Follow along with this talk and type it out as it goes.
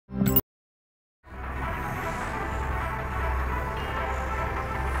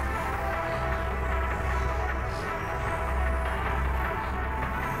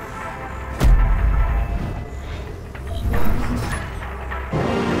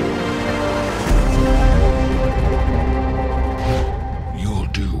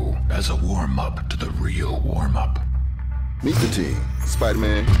warm-up to the real warm-up. Meet the team.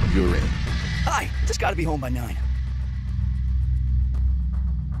 Spider-Man, you're in. Hi, just gotta be home by 9.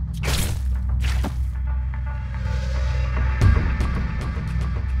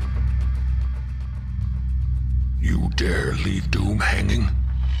 You dare leave Doom hanging?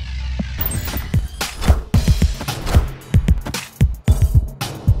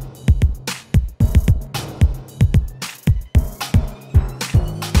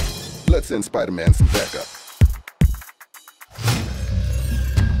 Let's send Spider-Man some backup.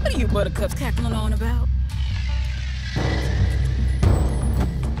 What are you buttercups cackling on about?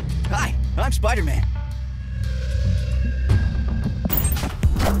 Hi, I'm Spider-Man.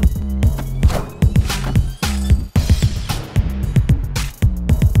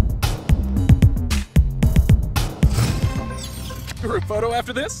 Group photo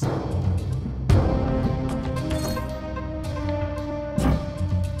after this?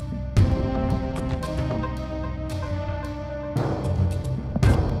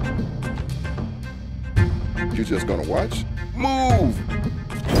 You just gonna watch? Move!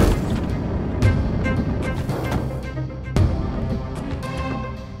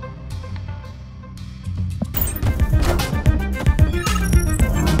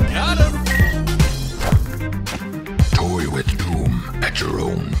 Got him! Toy with Doom at your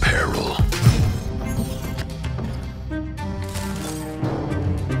own peril.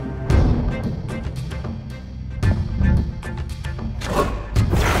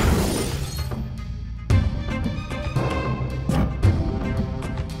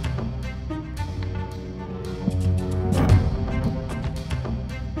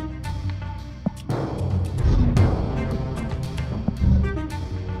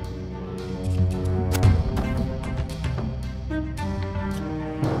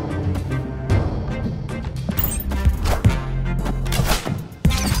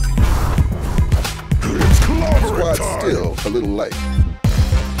 Squad's still a little light.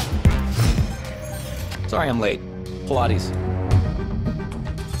 Sorry I'm late. Pilates.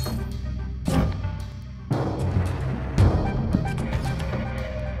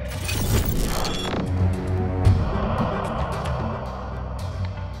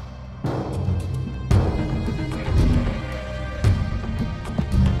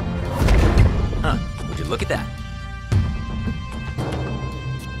 Huh, would you look at that?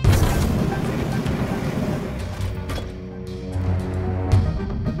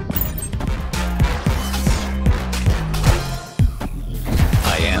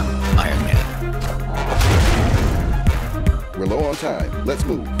 We're low on time. Let's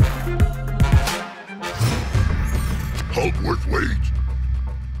move. Halt with weight.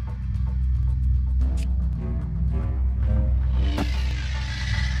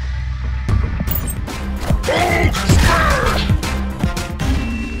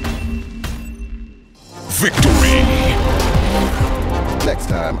 Victory! Next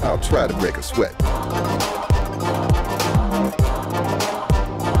time, I'll try to break a sweat.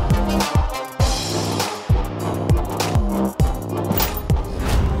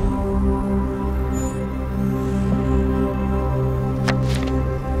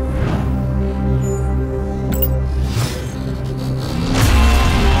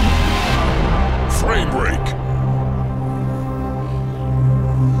 Frame break.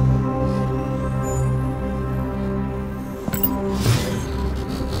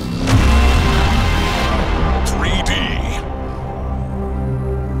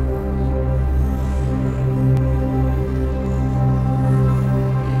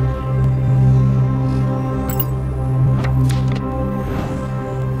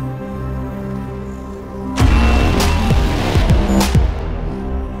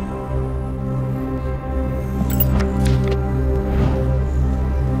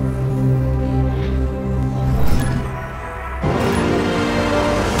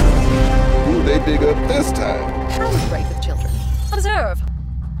 Big up this time. How is great with children? Observe.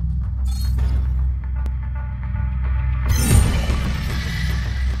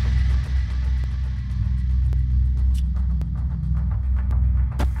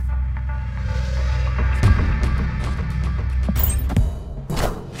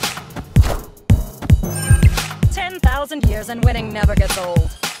 $10,000 and winning never gets old.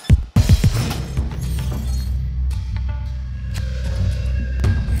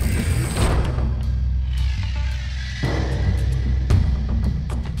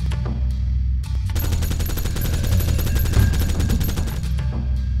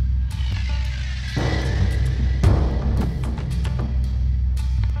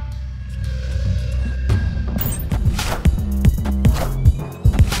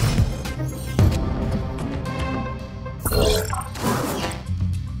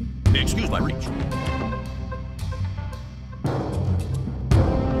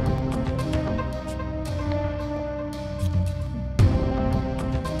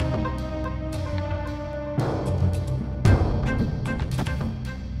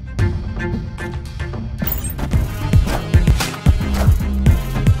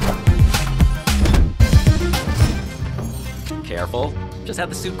 careful. Just have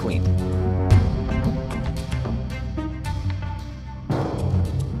the suit cleaned.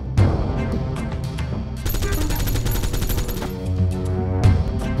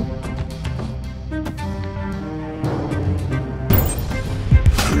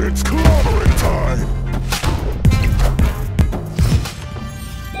 It's clobbering time!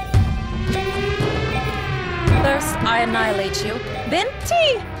 First, I annihilate you, then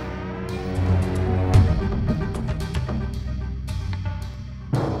tea!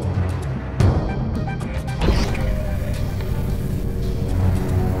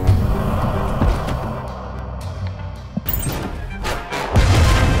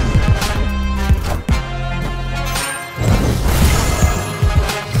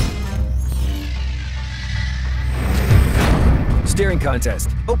 Steering contest.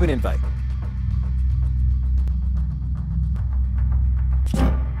 Open invite.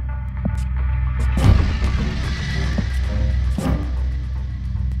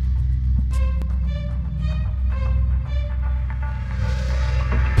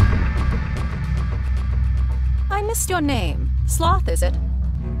 I missed your name. Sloth, is it?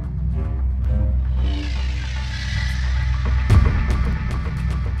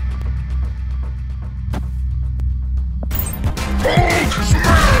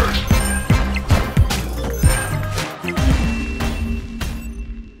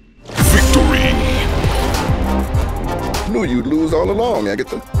 Victory! Knew you'd lose all along,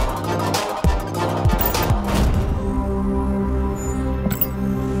 Agatha.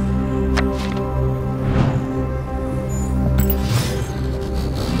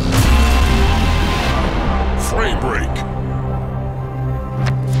 Frame break!